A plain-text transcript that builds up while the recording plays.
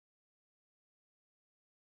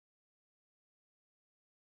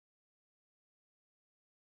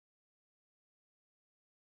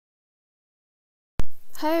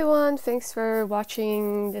Hi everyone, thanks for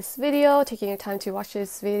watching this video, taking your time to watch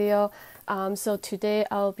this video. So today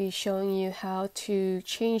I'll be showing you how to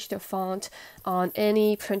change the font on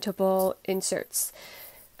any printable inserts.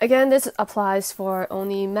 Again, this applies for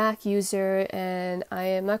only Mac user, and I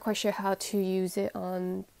am not quite sure how to use it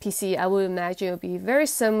on PC. I would imagine it'll be very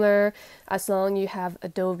similar as long as you have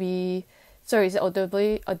Adobe. Sorry, is it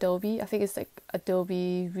Adobe? I think it's like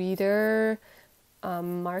Adobe Reader.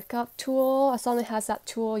 Markup tool. As long as it has that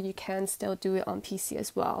tool, you can still do it on PC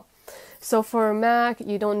as well. So for Mac,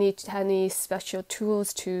 you don't need any special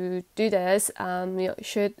tools to do this. You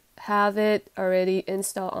should have it already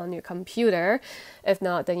installed on your computer. If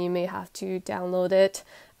not, then you may have to download it,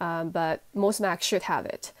 but most Macs should have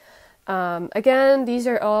it. Again, these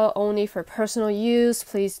are all only for personal use.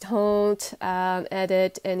 Please don't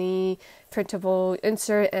edit any printable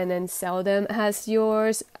insert and then sell them as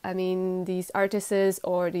yours. I mean, these artists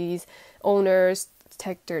or these owners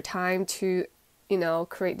take their time to,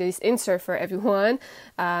 create this insert for everyone.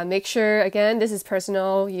 Make sure, again, this is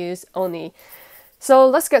personal use only. So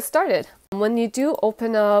let's get started. When you do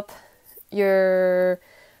open up your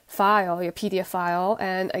file, your PDF file,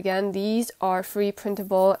 and again, these are free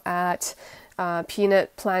printable at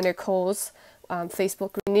Peanut Planner Cole's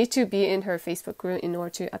Facebook group. You need to be in her Facebook group in order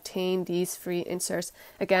to obtain these free inserts.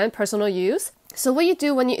 Again, personal use. So what you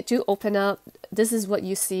do when you do open up, this is what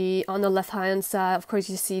you see on the left hand side. Of course,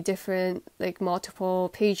 you see different, like multiple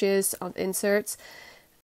pages of inserts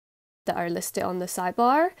that are listed on the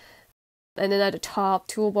sidebar. And then at the top,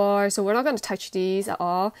 toolbar. So we're not going to touch these at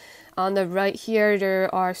all. On the right here,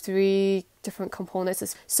 there are 3 different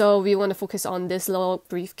components. So we want to focus on this little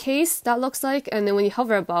briefcase that looks like. And then when you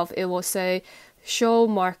hover above, it will say show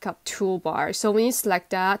markup toolbar. So when you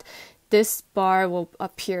select that, this bar will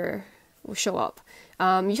appear, will show up.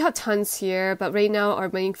 You have tons here, but right now our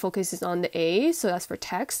main focus is on the A. So that's for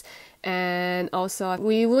text. And also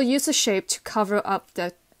we will use the shape to cover up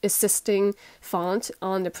the existing font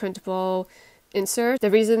on the printable insert. The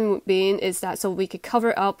reason being is that so we could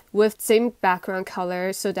cover up with same background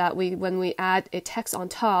color so that when we add a text on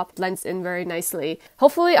top, blends in very nicely.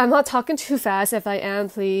 Hopefully I'm not talking too fast. If I am,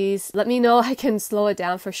 please let me know. I can slow it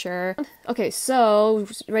down for sure. Okay, so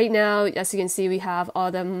right now, as you can see, we have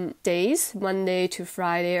all the days, Monday to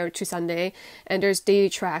Friday or to Sunday, and there's daily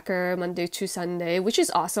tracker, Monday to Sunday, which is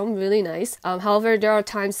awesome, really nice. However, there are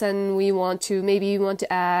times when maybe you want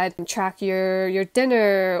to add, track your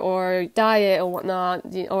dinner or diet or whatnot,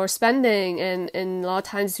 or spending, and a lot of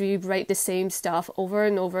times we write the same stuff over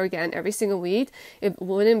and over again every single week. It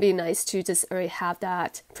wouldn't be nice to just already have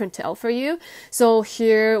that printed out for you. So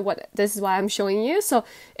here, this is why I'm showing you. So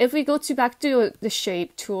if we go back to the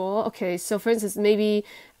shape tool, okay, so for instance, maybe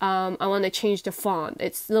I want to change the font.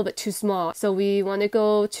 It's a little bit too small. So we want to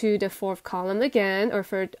go to the 4th column again, or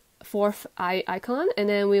for 4th icon, and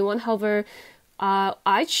then we want to hover.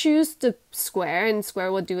 I choose the square, and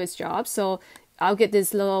square will do its job. So I'll get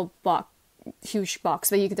this little huge box,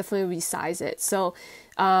 but you can definitely resize it. So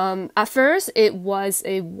at first it was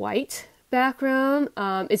a white background.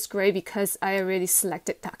 It's great because I already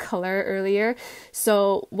selected that color earlier.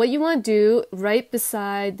 So what you want to do right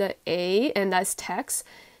beside the A, and that's text,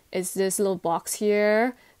 is this little box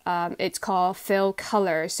here. It's called fill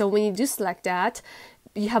color. So when you do select that,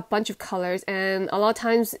 you have a bunch of colors, and a lot of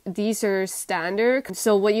times these are standard.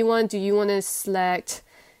 So what you want to do, you want to select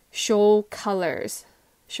show colors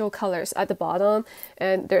at the bottom,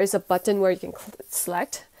 and there is a button where you can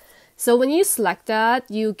select. So when you select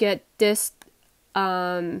that, you get this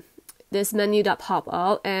menu that pop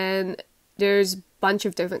out, and there's a bunch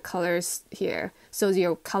of different colors here. So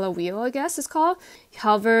your color wheel, I guess it's called.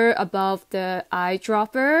 Hover above the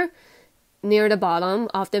eyedropper near the bottom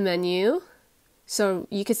of the menu. So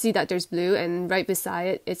you can see that there's blue, and right beside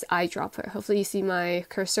it, it's eyedropper. Hopefully you see my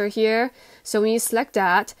cursor here. So when you select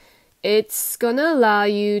that, it's gonna allow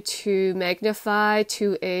you to magnify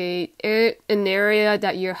to an area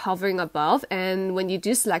that you're hovering above. And when you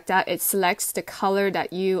do select that, it selects the color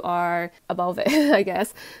that you are above it, I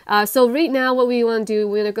guess. So right now, what we want to do,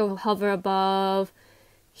 we're gonna go hover above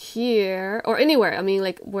here or anywhere. I mean,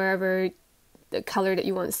 like wherever the color that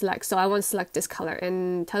you want to select. So I want to select this color,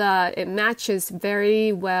 and ta-da, it matches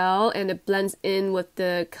very well, and it blends in with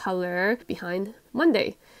the color behind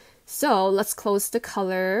Monday. So let's close the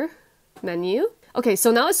color menu. Okay,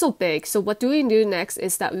 so now it's so big. So what do we do next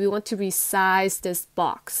is that we want to resize this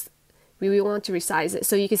box. We want to resize it.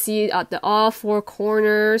 So you can see at all 4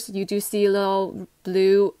 corners, you do see a little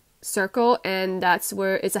blue circle, and that's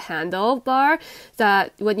where it's a handlebar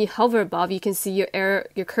that when you hover above, you can see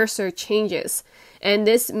your cursor changes. And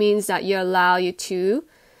this means that you allow you to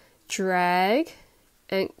drag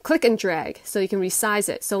and click and drag so you can resize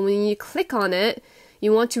it. So when you click on it,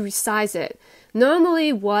 you want to resize it.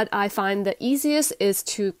 Normally what I find the easiest is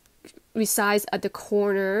to resize at the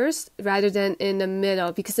corners rather than in the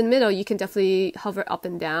middle, because in the middle you can definitely hover up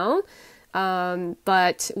and down.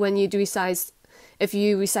 But when you do resize, if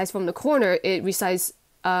you resize from the corner, it resizes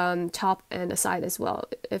top and the side as well,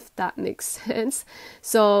 if that makes sense.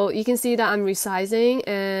 So you can see that I'm resizing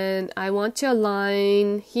and I want to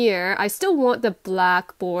align here. I still want the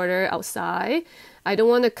black border outside. I don't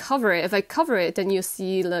want to cover it. If I cover it, then you'll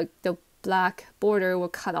see like the black border will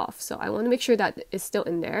cut off. So I want to make sure that it's still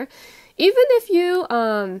in there. Even if you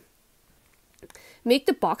make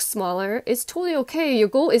the box smaller, it's totally okay. Your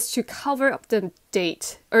goal is to cover up the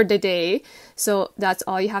date or the day. So that's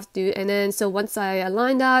all you have to do. And then, so once I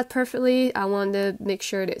align that perfectly, I want to make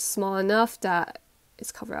sure that it's small enough that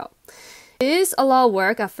it's covered up. It is a lot of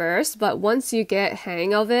work at first, but once you get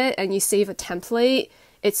hang of it and you save a template,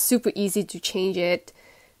 it's super easy to change it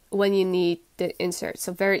when you need the insert.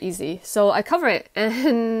 So very easy. So I cover it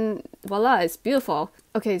and voila, it's beautiful.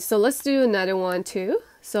 Okay, so let's do another one too.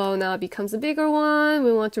 So now it becomes a bigger one.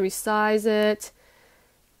 We want to resize it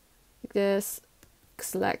like this.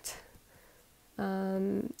 Select.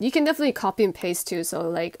 You can definitely copy and paste too. So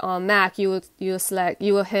like on Mac, you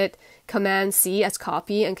will hit Command C as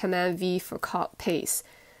copy and Command V for paste.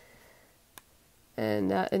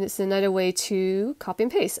 And it's another way to copy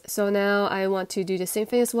and paste. So now I want to do the same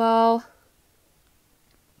thing as well.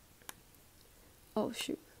 Oh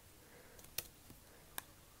shoot.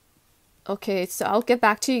 Okay, so I'll get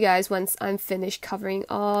back to you guys once I'm finished covering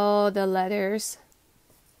all the letters,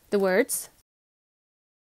 the words.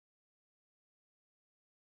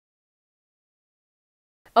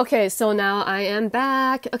 Okay, so now I am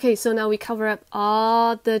back. Okay, so now we cover up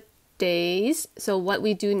all the days. So what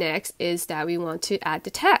we do next is that we want to add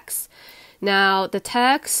the text. Now the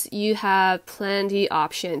text, you have plenty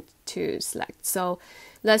option to select. So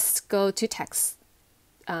let's go to text.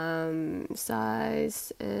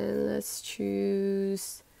 Size, and let's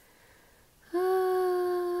choose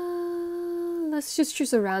let's just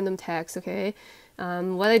choose a random text. Okay,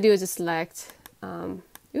 what I do is just select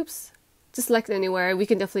just select anywhere. We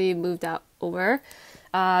can definitely move that over.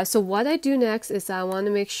 So what I do next is I want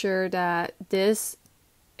to make sure that this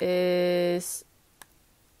is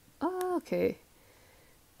okay.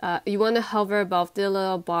 You want to hover above the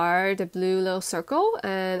little bar, the blue little circle,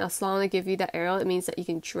 and as long as I give you that arrow, it means that you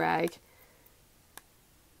can drag.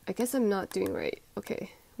 I guess I'm not doing right. Okay,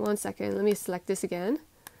 1 second. Let me select this again.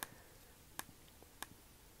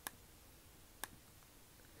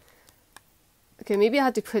 Okay, maybe I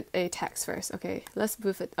have to put a text first. Okay, let's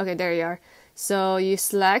move it. Okay, there you are. So you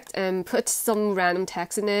select and put some random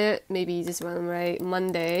text in it. Maybe just random, right?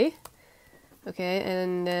 Monday. Okay,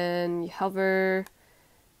 and then you hover.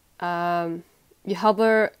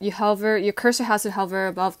 Your cursor has to hover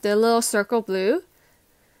above the little circle blue,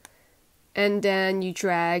 and then you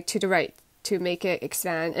drag to the right to make it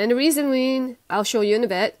expand. And the reason being, I'll show you in a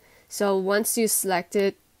bit. So once you select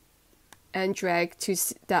it and drag to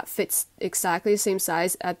that fits exactly the same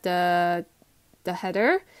size at the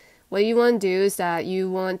header, what you want to do is that you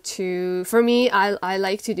want to, for me, I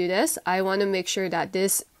like to do this. I want to make sure that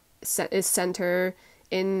this is center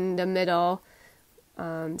in the middle.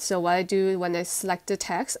 So what I do when I select the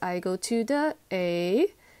text, I go to the A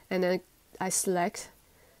and then I select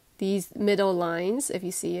these middle lines. If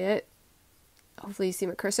you see it, hopefully you see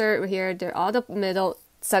my cursor right here. They're all the middle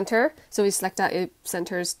center. So we select that, it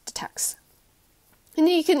centers the text. And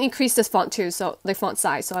then you can increase this font too, so the font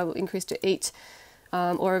size. So I will increase to 8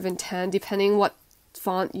 or even 10, depending what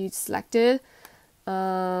font you selected.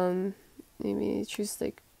 Maybe choose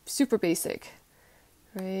like super basic.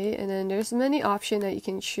 Right, and then there's many options that you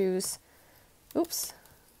can choose. Oops.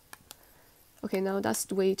 Okay, now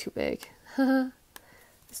that's way too big.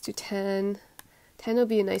 Let's do 10. 10 will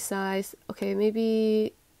be a nice size. Okay,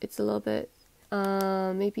 maybe it's a little bit,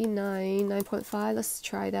 maybe 9.5. Let's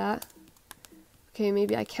try that. Okay,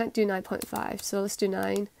 maybe I can't do 9.5, so let's do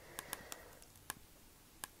 9.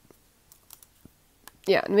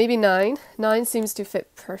 Yeah, maybe 9. 9 seems to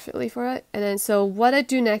fit perfectly for it. And then so what I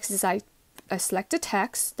do next is I select the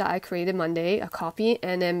text that I created Monday, a copy,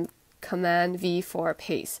 and then Command V for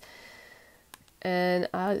paste. And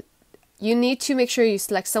you need to make sure you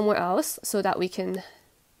select somewhere else so that we can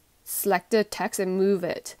select the text and move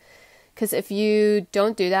it. Because if you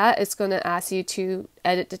don't do that, it's going to ask you to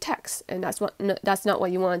edit the text, and that's not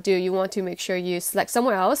what you want to do. You want to make sure you select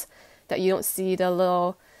somewhere else that you don't see the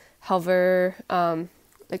little hover,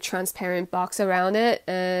 like transparent box around it,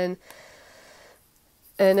 and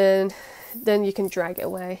then you can drag it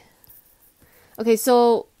away. Okay,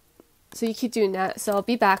 so you keep doing that. So I'll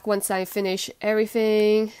be back once I finish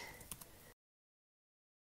everything.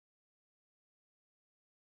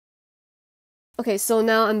 Okay, so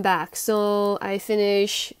now I'm back. So I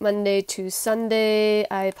finish Monday to Sunday.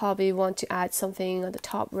 I probably want to add something on the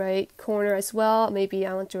top right corner as well. Maybe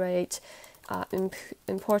I want to write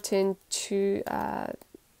important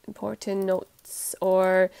notes,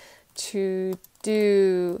 or to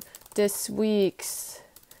do this week,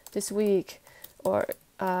 or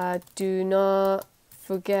do not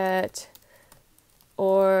forget,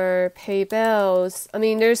 or pay bills. I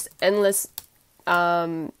mean, there's endless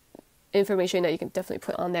information that you can definitely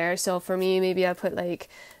put on there. So for me, maybe I put like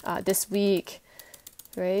this week,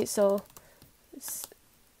 right? So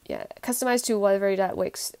yeah, customize to whatever that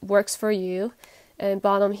works for you. And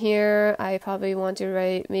bottom here, I probably want to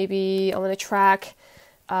write, maybe I want to track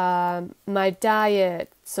my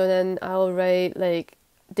diet. So then I'll write like,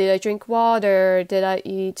 did I drink water? Did I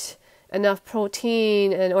eat enough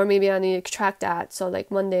protein? And or maybe I need to track that. So like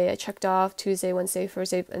Monday I checked off, Tuesday, Wednesday,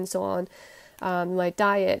 Thursday, and so on, my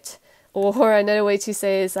diet. Or another way to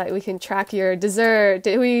say is like, we can track your dessert.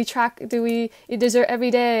 Do we eat dessert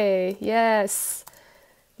every day? Yes.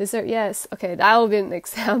 Dessert, yes. Okay, that would be an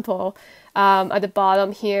example. At the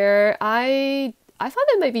bottom here, I found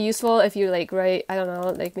it might be useful if you like write, I don't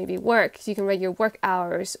know, like maybe work. So you can write your work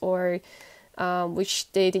hours, or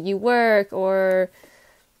which day did you work, or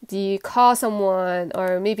do you call someone,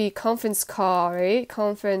 or maybe conference call, right?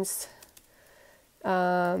 Conference.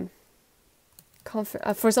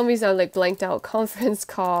 For some reason I like blanked out conference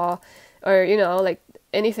call, or like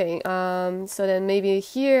anything. So then maybe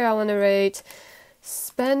here I want to write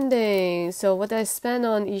spending. So what did I spend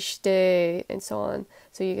on each day, and so on.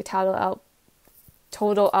 So you can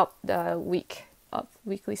total up the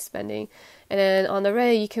weekly spending. And then on the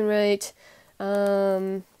right you can write,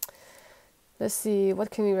 let's see,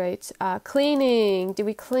 what can we write? Cleaning. Did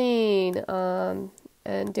we clean? And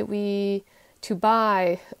did we to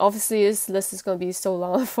buy? Obviously this list is going to be so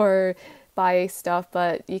long for buy stuff,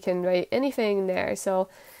 but you can write anything in there. So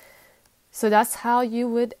that's how you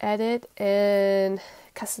would edit and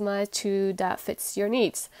customize to that fits your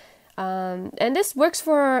needs. And this works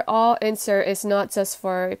for all insert. It's not just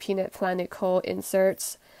for Peanut Planet Co.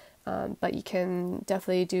 inserts, but you can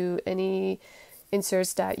definitely do any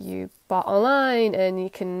inserts that you bought online, and you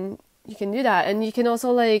can do that. And you can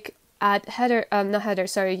also like add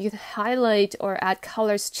you can highlight or add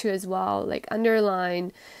colors too as well, like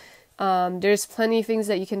underline. There's plenty of things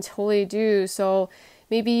that you can totally do. So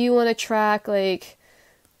maybe you want to track, like,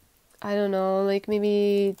 I don't know, like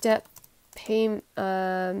maybe debt payment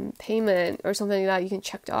or something like that. You can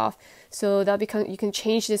check it off. So you can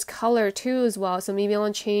change this color too as well. So maybe I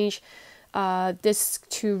want to change this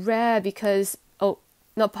to red because,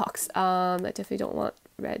 not box. I definitely don't want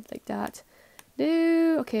red like that.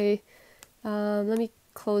 No, okay. Let me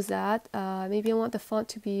close that. Maybe I want the font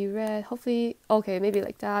to be red. Hopefully, okay, maybe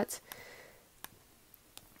like that.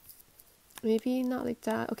 Maybe not like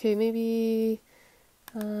that. Okay, maybe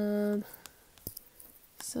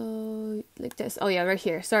so like this. Oh yeah, right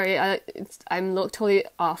here. Sorry, I'm totally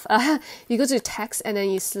off. You go to text and then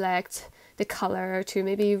you select the color to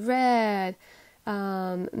maybe red.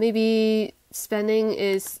 Maybe spending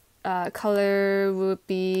is color would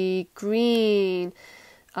be green.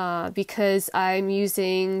 Because I'm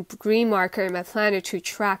using green marker in my planner to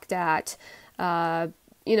track that, and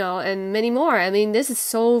many more. I mean, this is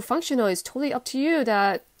so functional. It's totally up to you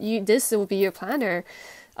that this will be your planner.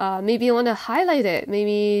 Maybe you want to highlight it.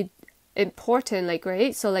 Maybe important, like,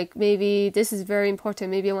 right? So like maybe this is very important.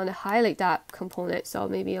 Maybe I want to highlight that component. So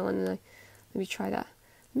maybe I want to, let me try that.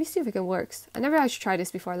 Let me see if it works. I never actually tried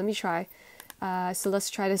this before. Let me try. So let's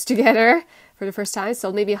try this together for the first time.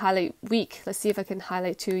 So maybe highlight week. Let's see if I can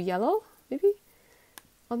highlight to yellow, maybe?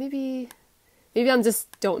 Or maybe I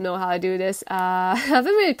just don't know how to do this. I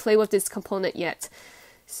haven't really played with this component yet.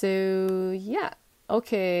 So yeah,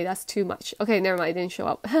 okay, that's too much. Okay, never mind, it didn't show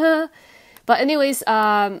up. But anyways,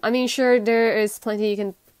 I mean, sure, there is plenty you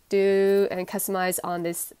can do and customize on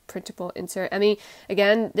this printable insert. I mean,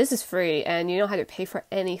 again, this is free and you don't have to pay for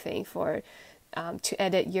anything to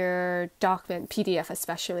edit your document, PDF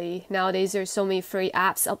especially. Nowadays, there's so many free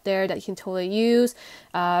apps out there that you can totally use.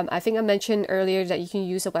 I think I mentioned earlier that you can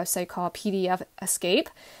use a website called pdfescape.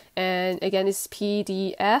 And again, it's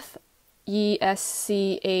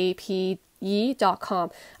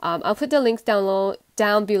pdfescape.com. I'll put the link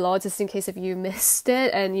down below just in case if you missed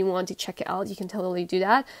it and you want to check it out. You can totally do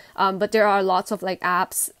that. But there are lots of like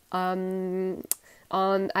apps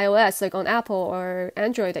on iOS, like on Apple or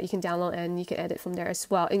Android, that you can download and you can edit from there as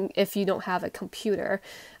well. And if you don't have a computer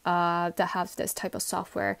that has this type of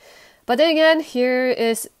software. But then again, here it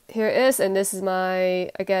is, and this is my,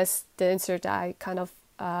 I guess, the insert that I kind of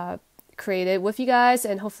created with you guys,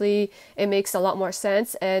 and hopefully it makes a lot more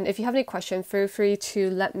sense. And if you have any questions, feel free to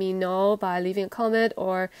let me know by leaving a comment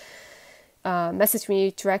or message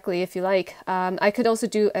me directly if you like. I could also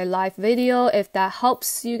do a live video if that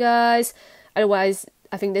helps you guys. Otherwise,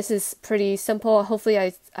 I think this is pretty simple. Hopefully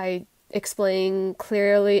I explain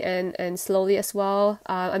clearly and slowly as well.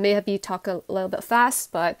 I may have to talk a little bit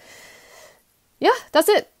fast, but yeah, that's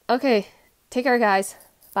it. Okay, take care guys.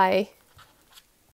 Bye.